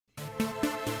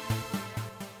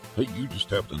Hey, you just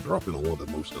happened to drop in on one of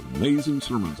the most amazing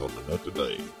sermons on the net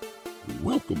today.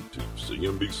 Welcome to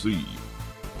CNBC.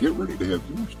 Get ready to have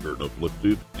your spirit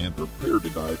uplifted and prepare to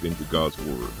dive into God's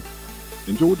Word.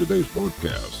 Enjoy today's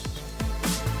broadcast.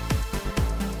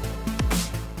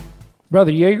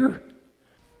 Brother Yeager,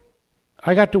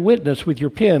 I got to witness with your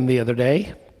pen the other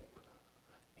day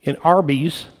in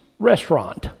Arby's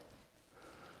restaurant.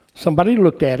 Somebody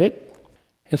looked at it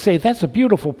and said, "That's a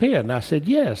beautiful pen." I said,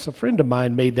 "Yes, a friend of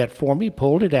mine made that for me,"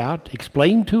 pulled it out,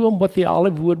 explained to him what the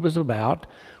olive wood was about,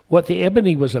 what the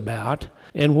ebony was about,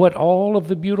 and what all of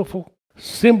the beautiful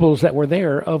symbols that were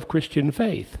there of Christian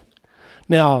faith.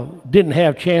 Now, didn't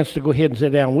have a chance to go ahead and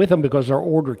sit down with them because our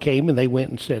order came and they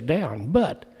went and sat down.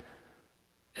 But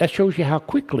that shows you how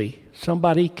quickly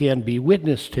somebody can be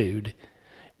witnessed to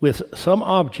with some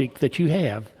object that you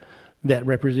have that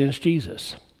represents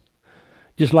Jesus.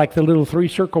 Just like the little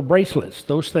 3-circle bracelets,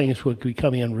 those things would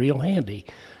become in real handy.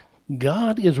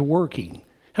 God is working.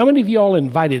 How many of y'all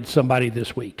invited somebody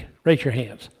this week? Raise your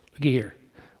hands. Look here.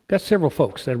 Got several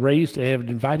folks that have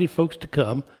invited folks to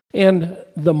come. And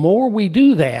the more we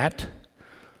do that,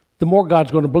 the more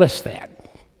God's going to bless that.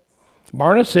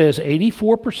 Barna says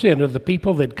 84% of the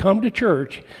people that come to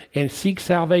church and seek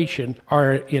salvation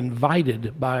are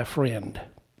invited by a friend.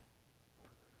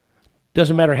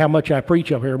 Doesn't matter how much I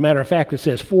preach up here. Matter of fact, it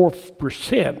says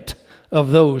 4%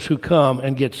 of those who come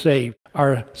and get saved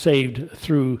are saved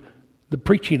through the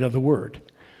preaching of the Word.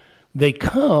 They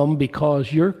come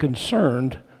because you're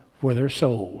concerned for their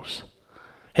souls.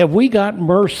 Have we got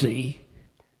mercy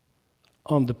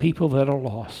on the people that are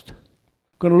lost? I'm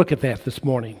going to look at that this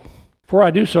morning. Before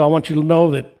I do so, I want you to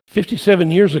know that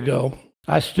 57 years ago,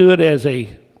 I stood as a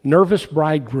nervous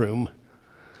bridegroom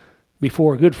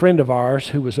before a good friend of ours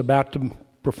who was about to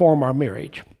perform our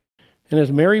marriage. And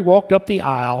as Mary walked up the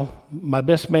aisle, my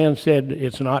best man said,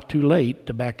 "It's not too late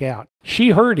to back out." She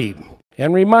heard him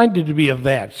and reminded me of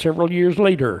that several years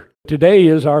later. Today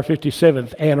is our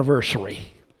 57th anniversary.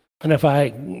 And if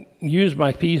I use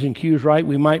my P's and Q's right,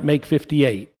 we might make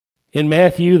 58. In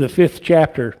Matthew, the 5th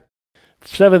chapter,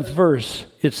 7th verse,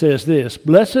 it says this: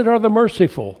 "Blessed are the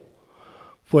merciful,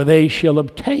 for they shall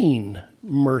obtain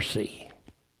mercy."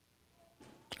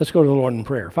 Let's go to the Lord in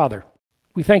prayer. Father,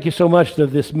 we thank you so much for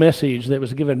this message that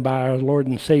was given by our Lord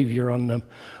and Savior on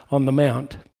the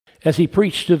Mount. As he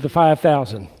preached to the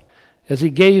 5,000, as he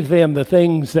gave them the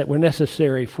things that were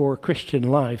necessary for Christian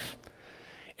life,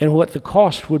 and what the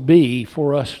cost would be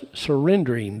for us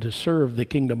surrendering to serve the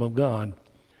kingdom of God.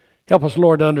 Help us,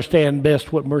 Lord, to understand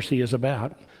best what mercy is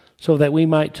about, so that we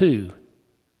might too,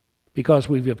 because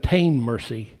we've obtained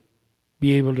mercy,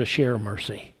 be able to share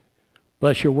mercy.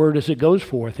 Bless your word as it goes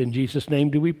forth. In Jesus' name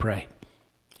do we pray.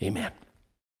 Amen.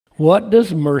 What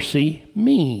does mercy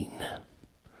mean?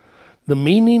 The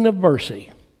meaning of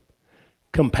mercy: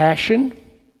 compassion,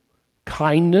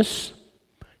 kindness,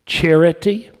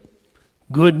 charity,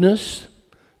 goodness,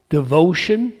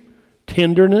 devotion,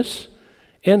 tenderness,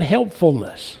 and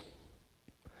helpfulness.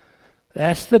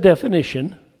 That's the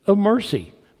definition of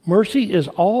mercy. Mercy is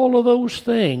all of those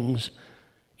things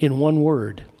in one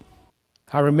word.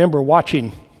 I remember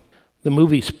watching the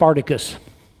movie Spartacus,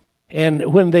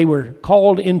 and when they were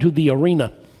called into the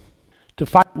arena to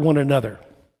fight one another,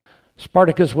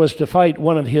 Spartacus was to fight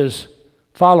one of his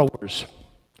followers,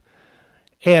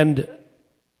 and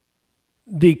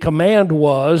the command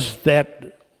was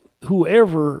that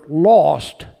whoever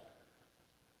lost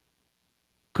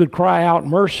could cry out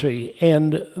mercy,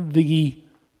 and the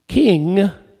king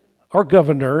or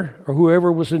governor or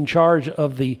whoever was in charge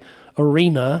of the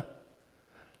arena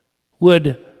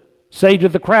would say to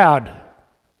the crowd,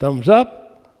 thumbs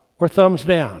up or thumbs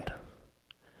down.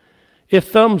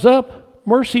 If thumbs up,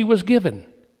 mercy was given.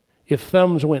 If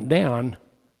thumbs went down,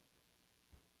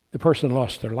 the person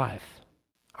lost their life.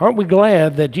 Aren't we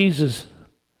glad that Jesus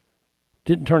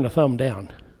didn't turn a thumb down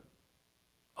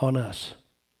on us?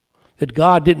 That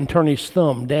God didn't turn his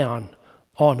thumb down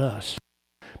on us?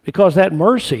 Because that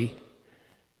mercy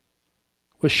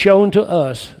was shown to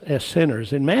us as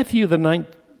sinners. In Matthew, the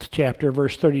 9th chapter,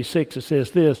 verse 36, it says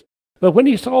this: "But when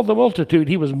he saw the multitude,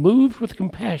 he was moved with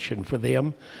compassion for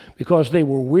them, because they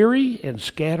were weary and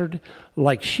scattered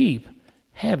like sheep,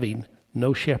 having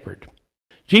no shepherd."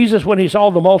 Jesus, when he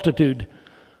saw the multitude,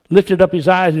 lifted up his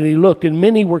eyes and he looked, and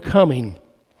many were coming.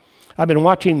 I've been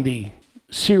watching the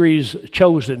series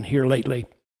Chosen here lately,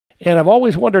 and I've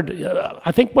always wondered,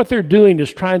 I think what they're doing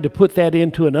is trying to put that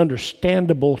into an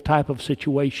understandable type of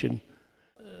situation.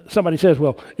 Somebody says,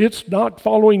 "Well, it's not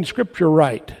following Scripture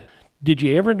right." Did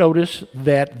you ever notice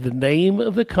that the name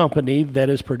of the company that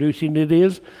is producing it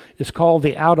is called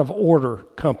the Out of Order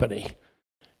Company?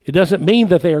 It doesn't mean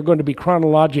that they are going to be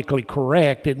chronologically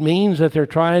correct. It means that they're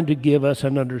trying to give us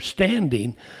an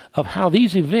understanding of how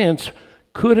these events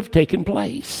could have taken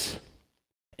place.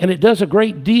 And it does a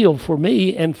great deal for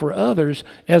me and for others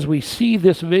as we see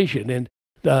this vision. And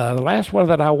the last one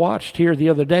that I watched here the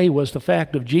other day was the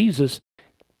fact of Jesus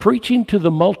preaching to the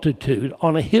multitude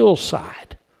on a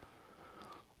hillside,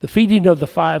 the feeding of the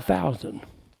 5,000.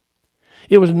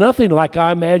 It was nothing like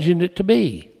I imagined it to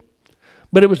be,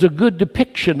 but it was a good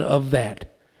depiction of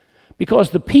that because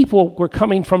the people were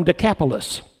coming from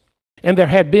Decapolis, and there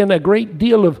had been a great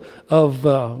deal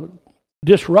of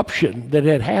disruption that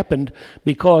had happened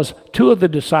because two of the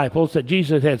disciples that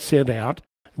Jesus had sent out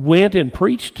went and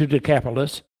preached to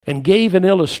Decapolis and gave an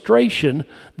illustration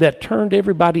that turned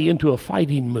everybody into a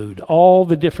fighting mood, all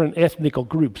the different ethnical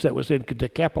groups that was in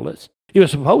Decapolis. It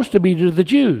was supposed to be to the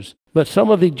Jews, but some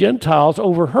of the Gentiles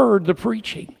overheard the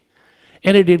preaching,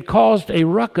 and it had caused a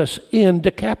ruckus in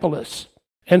Decapolis.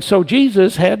 And so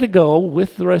Jesus had to go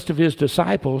with the rest of his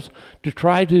disciples to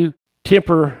try to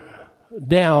temper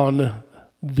down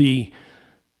the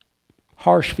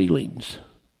harsh feelings.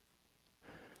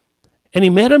 And he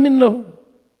met them in the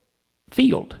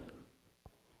field.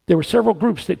 There were several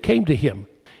groups that came to him.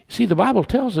 See, the Bible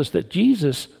tells us that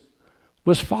Jesus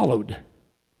was followed.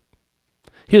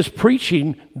 His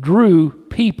preaching drew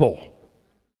people.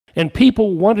 And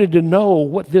people wanted to know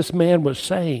what this man was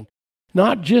saying.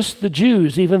 Not just the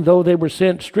Jews, even though they were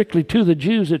sent strictly to the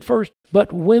Jews at first,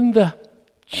 but when the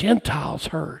Gentiles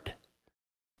heard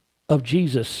of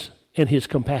Jesus and his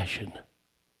compassion,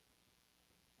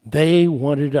 they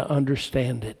wanted to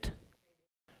understand it.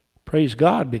 Praise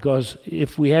God, because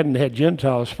if we hadn't had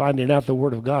Gentiles finding out the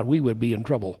Word of God, we would be in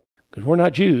trouble. Because we're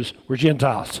not Jews, we're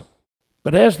Gentiles.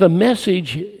 But as the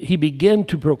message he began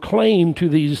to proclaim to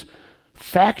these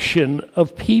faction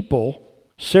of people,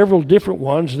 several different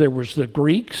ones, there was the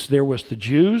Greeks, there was the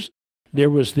Jews, there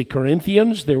was the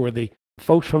Corinthians, there were the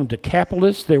folks from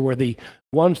Decapolis, there were the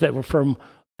ones that were from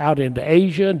out into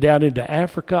Asia and down into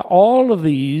Africa. All of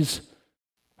these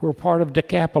were part of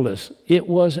Decapolis. It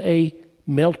was a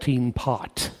melting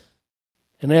pot.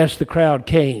 And as the crowd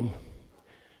came,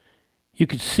 you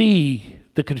could see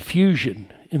the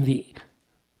confusion and the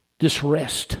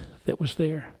disrest that was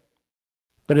there.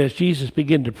 But as Jesus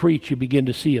began to preach, you begin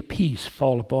to see a peace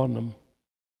fall upon them.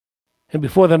 And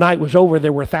before the night was over,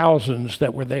 there were thousands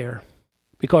that were there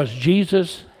because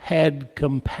Jesus had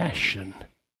compassion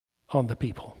on the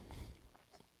people.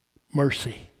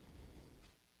 Mercy.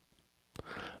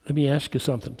 Let me ask you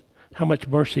something. How much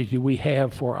mercy do we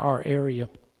have for our area?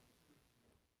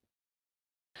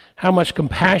 How much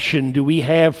compassion do we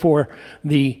have for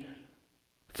the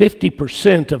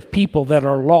 50% of people that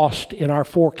are lost in our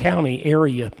 4-county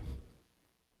area?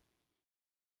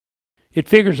 It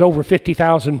figures over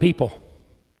 50,000 people.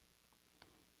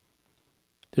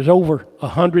 There's over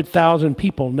 100,000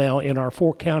 people now in our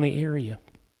 4-county area.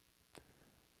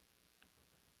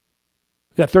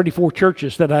 We've got 34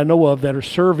 churches that I know of that are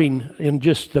serving in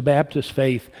just the Baptist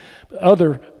faith.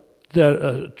 Other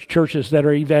churches that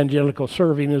are evangelical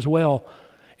serving as well.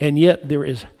 And yet there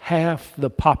is half the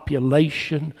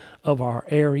population of our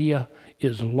area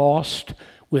is lost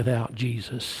without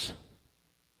Jesus.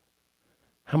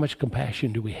 How much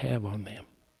compassion do we have on them?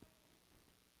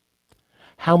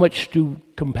 How much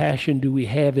compassion do we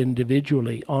have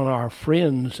individually on our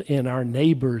friends and our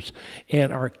neighbors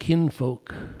and our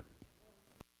kinfolk?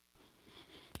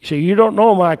 You say, you don't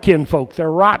know my kinfolk,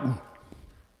 they're rotten.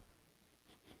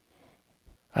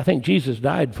 I think Jesus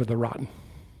died for the rotten.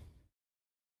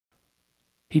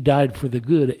 He died for the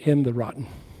good and the rotten.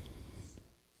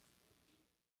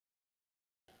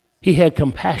 He had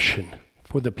compassion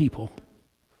for the people.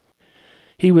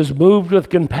 He was moved with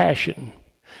compassion.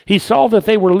 He saw that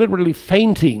they were literally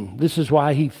fainting. This is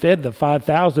why he fed the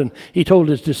 5,000. He told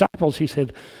his disciples, he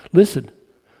said, listen,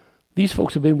 these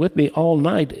folks have been with me all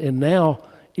night, and now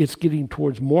it's getting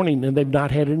towards morning and they've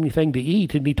not had anything to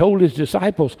eat. And he told his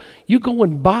disciples, you go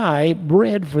and buy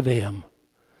bread for them.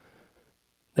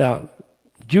 Now,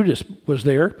 Judas was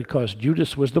there because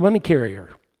Judas was the money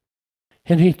carrier.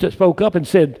 And he spoke up and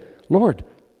said, Lord,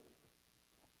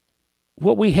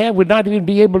 what we have would not even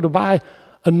be able to buy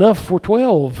enough for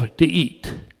 12 to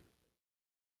eat.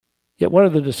 Yet one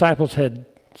of the disciples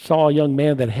saw a young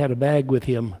man that had a bag with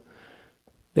him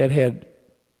that had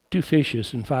 2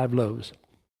 fishes and 5 loaves.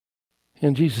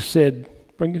 And Jesus said,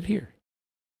 bring it here.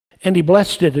 And he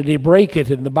blessed it and he brake it.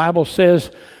 And the Bible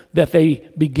says that they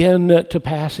began to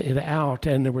pass it out.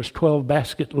 And there was 12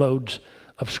 basket loads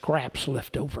of scraps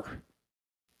left over.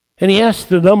 And he asked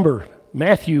the number.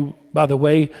 Matthew, by the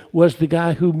way, was the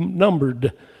guy who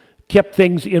numbered kept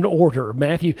things in order.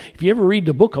 Matthew, if you ever read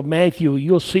the book of Matthew,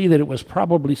 you'll see that it was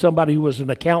probably somebody who was an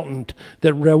accountant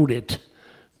that wrote it,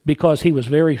 because he was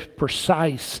very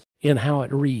precise in how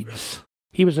it reads.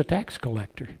 He was a tax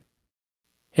collector.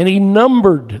 And he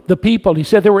numbered the people. He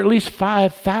said there were at least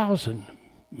 5,000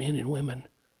 men and women.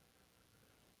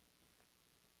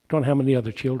 Don't know how many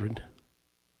other children.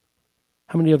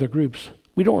 How many other groups?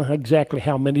 We don't know exactly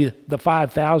how many. The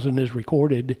 5,000 is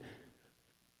recorded.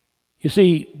 You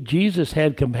see, Jesus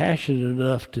had compassion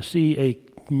enough to see a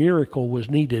miracle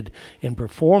was needed and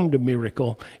performed a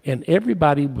miracle, and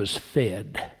everybody was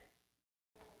fed.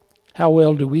 How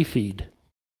well do we feed?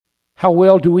 How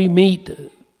well do we meet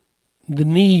the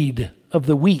need of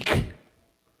the weak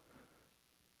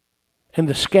and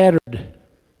the scattered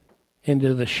and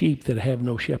to the sheep that have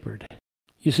no shepherd?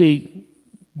 You see,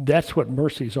 that's what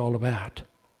mercy is all about.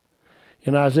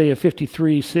 In Isaiah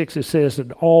 53:6, it says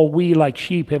that all we like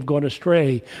sheep have gone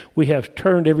astray. We have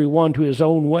turned every one to his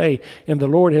own way, and the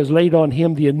Lord has laid on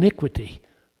him the iniquity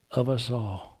of us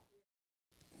all.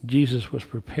 Jesus was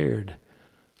prepared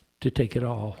to take it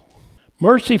all.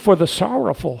 Mercy for the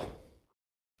sorrowful.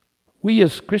 We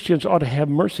as Christians ought to have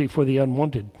mercy for the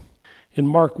unwanted. In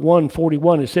Mark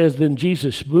 1:41, it says, then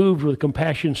Jesus, moved with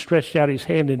compassion, stretched out his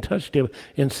hand and touched him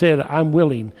and said, I'm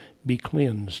willing, be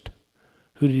cleansed.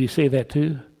 Who did he say that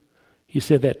to? He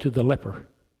said that to the leper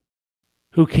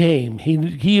who came. He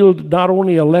healed not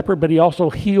only a leper, but he also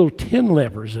healed 10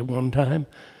 lepers at one time,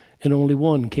 and only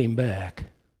one came back.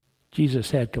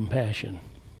 Jesus had compassion.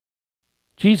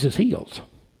 Jesus heals.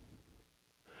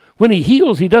 When he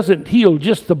heals, he doesn't heal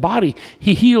just the body,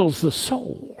 he heals the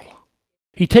soul.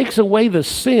 He takes away the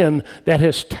sin that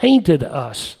has tainted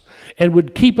us and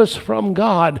would keep us from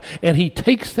God, and he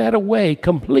takes that away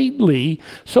completely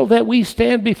so that we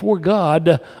stand before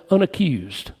God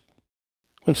unaccused.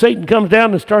 When Satan comes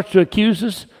down and starts to accuse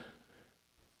us,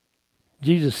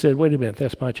 Jesus said, wait a minute,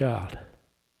 that's my child.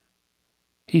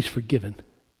 He's forgiven.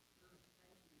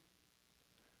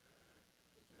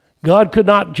 God could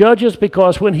not judge us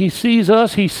because when he sees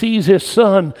us, he sees his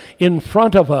Son in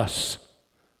front of us,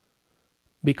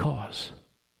 because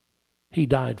he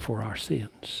died for our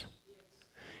sins.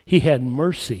 He had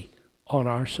mercy on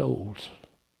our souls.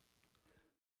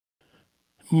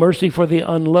 Mercy for the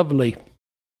unlovely.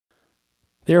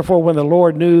 Therefore, when the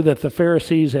Lord knew that the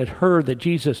Pharisees had heard that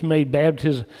Jesus made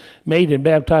and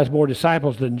baptized more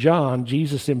disciples than John,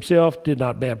 Jesus himself did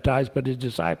not baptize, but his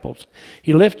disciples,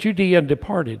 he left Judea and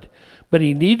departed. But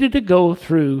he needed to go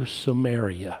through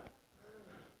Samaria.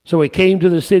 So he came to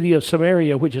the city of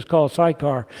Samaria, which is called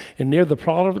Sychar, and near the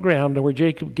plot of the ground where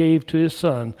Jacob gave to his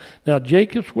son. Now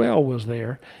Jacob's well was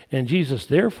there, and Jesus,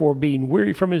 therefore, being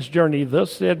weary from his journey,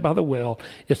 thus said by the well,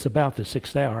 it's about the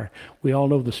 6th hour. We all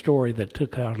know the story that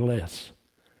took out less.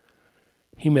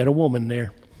 He met a woman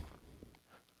there.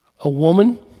 A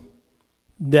woman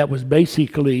that was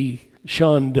basically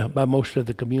shunned by most of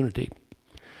the community.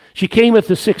 She came at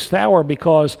the 6th hour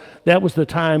because that was the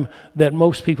time that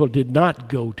most people did not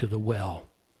go to the well.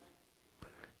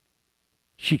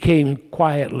 She came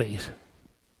quietly,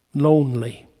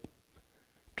 lonely,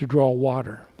 to draw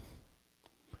water.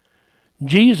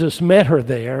 Jesus met her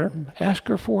there, asked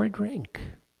her for a drink.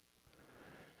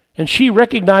 And she,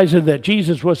 recognizing that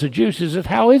Jesus was a Jew, she said,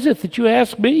 how is it that you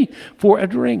ask me for a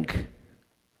drink?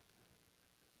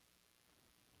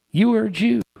 You are a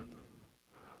Jew.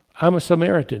 I'm a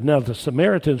Samaritan. Now, the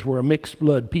Samaritans were a mixed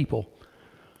blood people.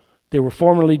 They were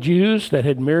formerly Jews that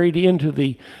had married into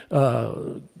the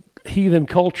heathen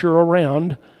culture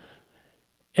around,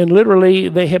 and literally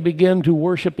they had begun to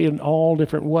worship in all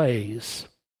different ways.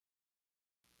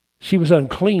 She was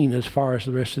unclean as far as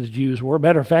the rest of the Jews were.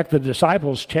 Matter of fact, the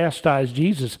disciples chastised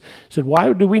Jesus, said,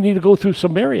 why do we need to go through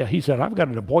Samaria? He said, I've got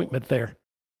an appointment there.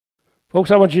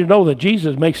 Folks, I want you to know that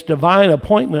Jesus makes divine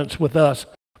appointments with us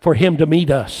for him to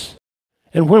meet us.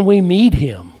 And when we meet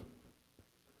him,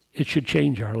 it should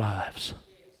change our lives.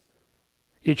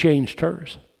 It changed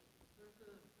hers.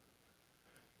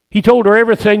 He told her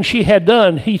everything she had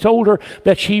done. He told her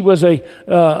that she was a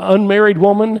unmarried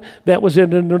woman that was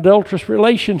in an adulterous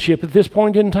relationship at this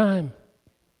point in time.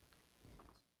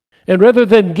 And rather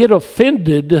than get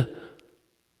offended, it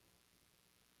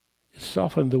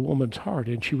softened the woman's heart,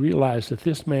 and she realized that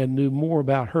this man knew more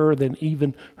about her than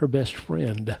even her best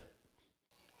friend.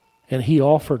 And he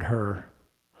offered her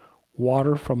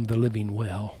water from the living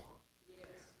well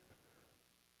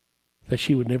that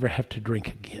she would never have to drink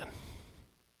again.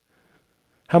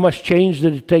 How much change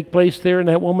did it take place there in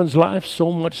that woman's life?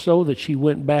 So much so that she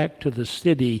went back to the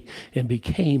city and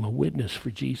became a witness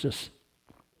for Jesus.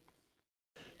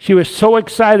 She was so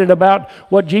excited about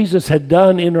what Jesus had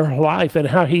done in her life and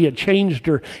how he had changed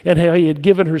her and how he had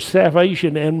given her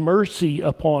salvation and mercy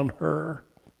upon her.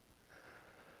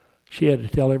 She had to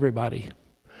tell everybody.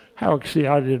 How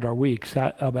excited are we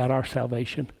about our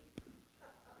salvation?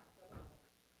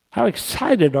 How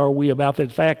excited are we about the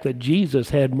fact that Jesus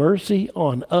had mercy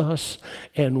on us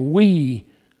and we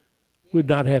would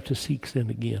not have to seek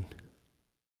sin again?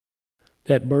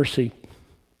 That mercy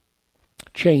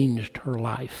changed her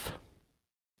life.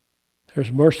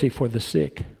 There's mercy for the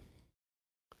sick.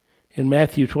 In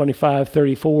Matthew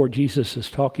 25:34, Jesus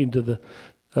is talking to the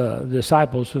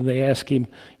disciples, and they ask him,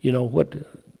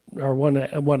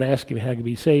 one asked him how to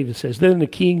be saved. It says, "Then the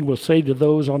king will say to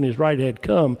those on his right hand,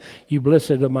 'Come, you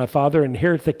blessed of my Father,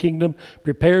 inherit the kingdom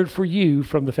prepared for you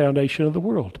from the foundation of the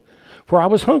world. For I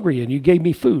was hungry, and you gave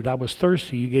me food. I was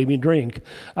thirsty, you gave me drink.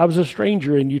 I was a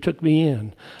stranger, and you took me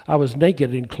in. I was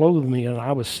naked, and clothed me, and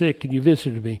I was sick, and you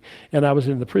visited me. And I was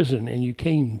in the prison, and you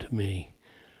came to me.'"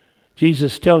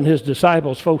 Jesus telling his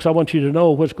disciples, folks, I want you to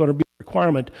know what's going to be a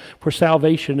requirement for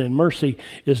salvation and mercy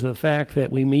is the fact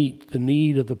that we meet the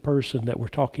need of the person that we're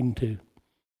talking to.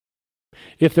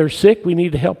 If they're sick, we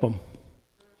need to help them.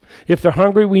 If they're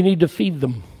hungry, we need to feed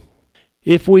them.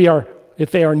 If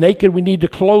they are naked, we need to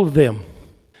clothe them.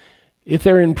 If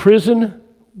they're in prison,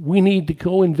 we need to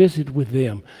go and visit with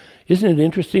them. Isn't it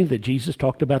interesting that Jesus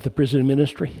talked about the prison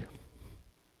ministry?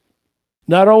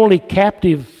 Not only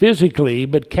captive physically,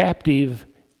 but captive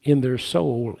in their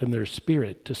soul and their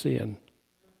spirit to sin.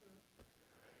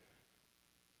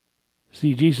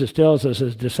 See, Jesus tells us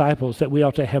as disciples that we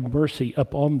ought to have mercy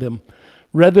upon them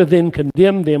rather than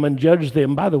condemn them and judge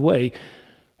them. By the way,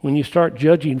 when you start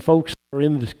judging folks who are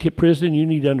in the prison, you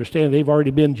need to understand they've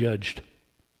already been judged.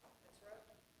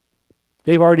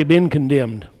 They've already been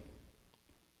condemned.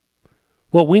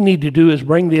 What we need to do is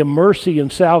bring them mercy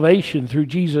and salvation through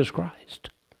Jesus Christ.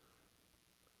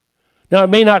 Now, it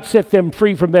may not set them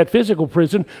free from that physical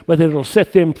prison, but it'll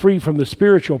set them free from the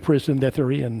spiritual prison that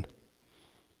they're in.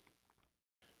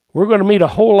 We're going to meet a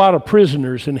whole lot of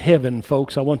prisoners in heaven,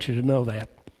 folks. I want you to know that.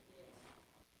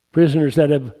 Prisoners that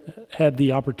have had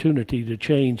the opportunity to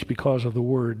change because of the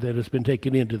word that has been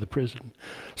taken into the prison.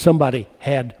 Somebody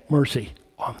had mercy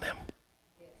on them.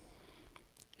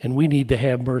 And we need to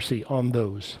have mercy on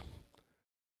those.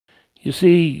 You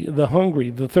see, the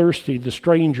hungry, the thirsty, the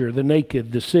stranger, the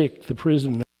naked, the sick, the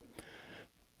prisoner.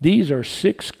 These are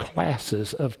 6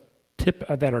 classes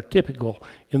that are typical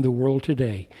in the world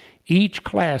today. Each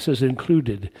class is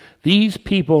included. These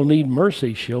people need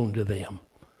mercy shown to them,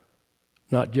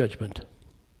 not judgment.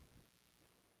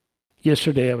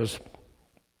 Yesterday I was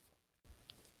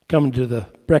coming to the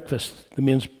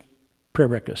men's prayer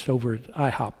breakfast over at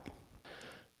IHOP.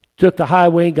 Took the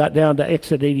highway, got down to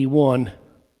exit 81,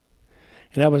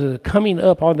 and I was coming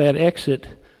up on that exit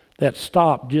that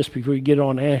stopped just before you get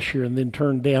on Asher and then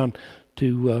turned down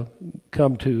to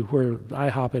come to where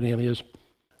IHOP and him is.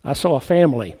 I saw a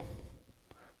family,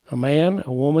 a man,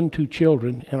 a woman, 2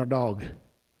 children, and a dog,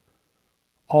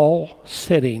 all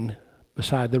sitting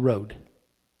beside the road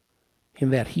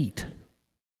in that heat.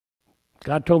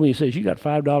 God told me, he says, you got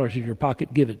 $5 in your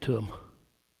pocket, give it to them.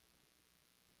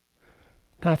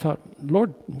 And I thought,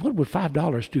 Lord, what would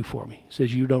 $5 do for me? He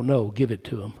says, you don't know, give it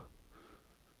to them.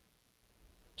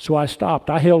 So I stopped.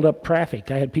 I held up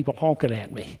traffic. I had people honking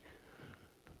at me.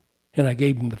 And I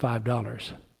gave them the $5.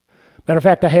 Matter of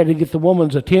fact, I had to get the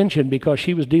woman's attention because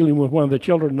she was dealing with one of the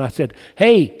children. And I said,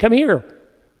 hey, come here.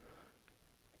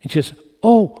 And she says,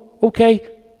 oh, okay.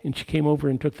 And she came over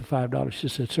and took the $5. She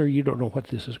said, sir, you don't know what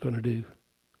this is going to do.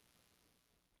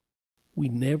 We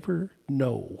never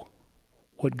know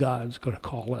what God's going to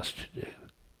call us to do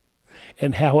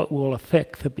and how it will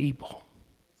affect the people.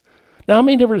 Now, I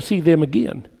may never see them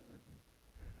again,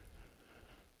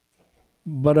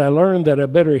 but I learned that I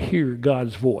better hear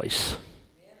God's voice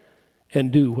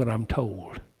and do what I'm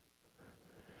told.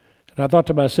 And I thought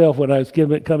to myself when I was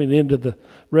coming into the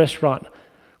restaurant,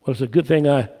 well, it's a good thing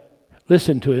I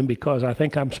listened to him because I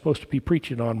think I'm supposed to be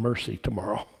preaching on mercy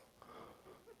tomorrow.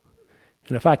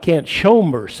 And if I can't show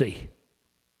mercy,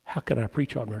 how can I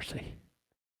preach on mercy?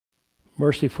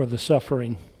 Mercy for the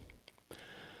suffering.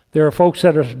 There are folks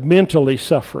that are mentally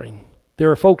suffering.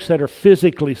 There are folks that are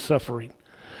physically suffering.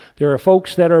 There are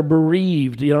folks that are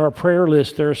bereaved. In our prayer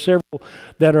list, there are several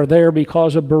that are there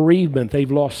because of bereavement.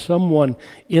 They've lost someone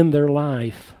in their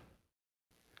life.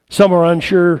 Some are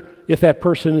unsure if that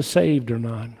person is saved or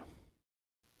not.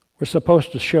 We're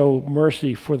supposed to show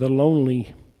mercy for the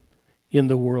lonely in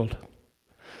the world.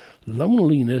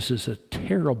 Loneliness is a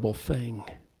terrible thing.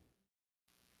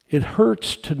 It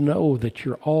hurts to know that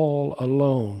you're all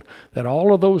alone, that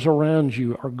all of those around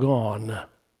you are gone.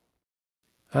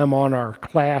 I'm on our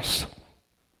class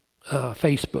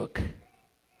Facebook,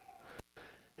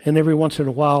 and every once in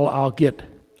a while I'll get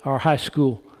our high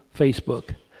school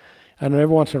Facebook, and every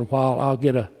once in a while I'll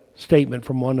get a statement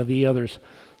from one of the others,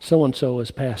 so-and-so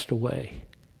has passed away.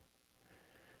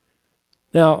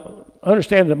 Now,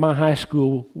 understand that my high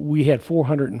school, we had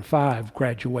 405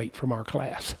 graduate from our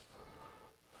class.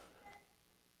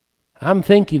 I'm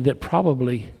thinking that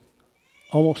probably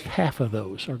almost half of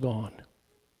those are gone.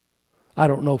 I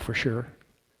don't know for sure.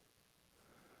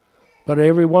 But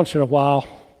every once in a while,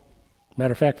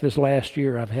 matter of fact, this last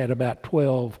year I've had about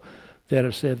 12 that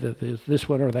have said that this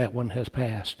one or that one has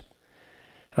passed.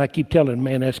 And I keep telling,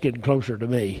 man, that's getting closer to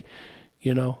me,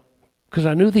 you know, because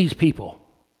I knew these people.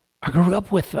 I grew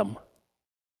up with them.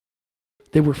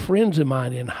 They were friends of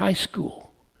mine in high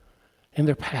school, and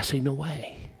they're passing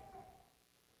away.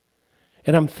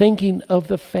 And I'm thinking of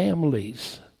the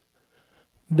families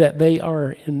that they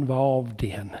are involved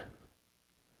in.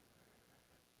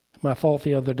 My thought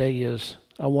the other day is,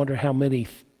 I wonder how many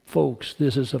folks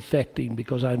this is affecting,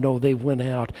 because I know they've went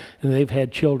out and they've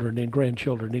had children and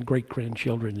grandchildren and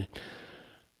great-grandchildren.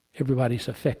 Everybody's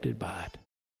affected by it.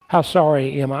 How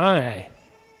sorry am I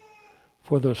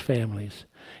for those families?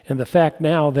 And the fact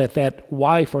now that that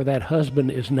wife or that husband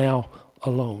is now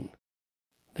alone.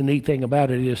 The neat thing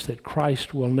about it is that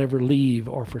Christ will never leave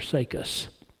or forsake us.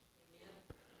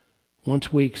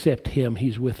 Once we accept Him,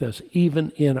 He's with us,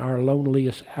 even in our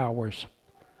loneliest hours.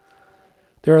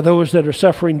 There are those that are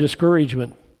suffering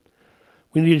discouragement.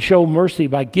 We need to show mercy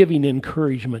by giving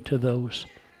encouragement to those.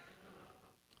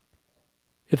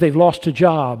 If they've lost a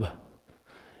job,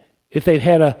 if they've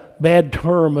had a bad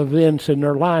term of events in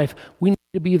their life, we need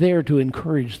to be there to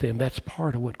encourage them. That's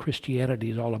part of what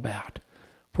Christianity is all about,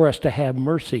 for us to have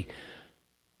mercy,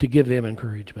 to give them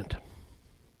encouragement.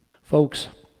 Folks,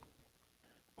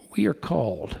 we are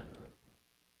called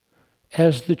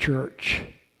as the church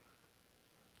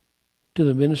to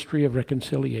the ministry of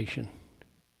reconciliation.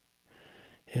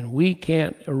 And we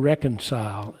can't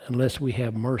reconcile unless we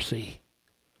have mercy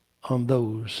on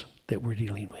those that we're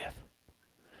dealing with.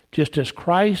 Just as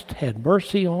Christ had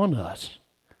mercy on us,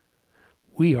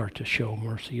 we are to show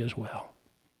mercy as well.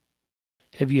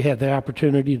 Have you had the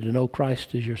opportunity to know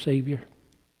Christ as your Savior?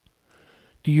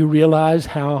 Do you realize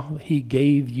how He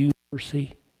gave you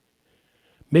mercy?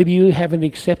 Maybe you haven't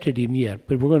accepted Him yet,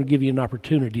 but we're going to give you an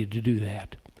opportunity to do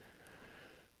that.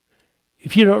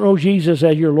 If you don't know Jesus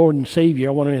as your Lord and Savior,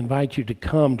 I want to invite you to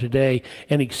come today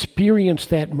and experience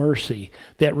that mercy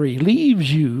that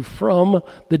relieves you from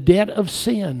the debt of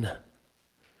sin.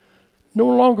 No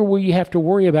longer will you have to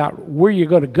worry about where you're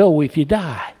going to go if you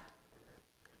die.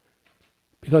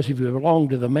 Because if you belong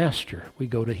to the Master, we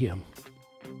go to Him.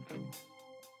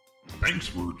 Thanks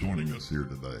for joining us here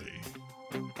today.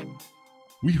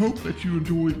 We hope that you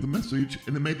enjoyed the message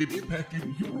and it made an impact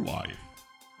in your life.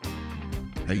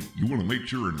 Hey, you want to make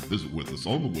sure and visit with us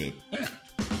on the web at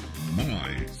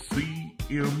mycmbc.us.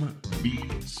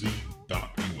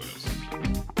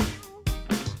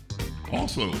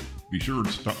 Also, be sure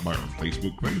to stop by our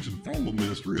Facebook page and follow the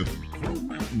ministry of Crow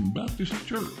Mountain Baptist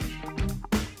Church.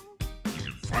 You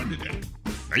can find it at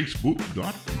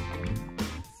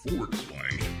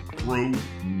facebook.com/Crow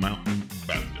Mountain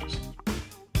Baptist.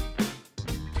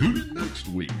 Tune in next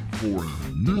week for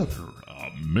another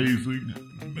amazing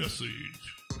message.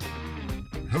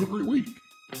 Have a great week.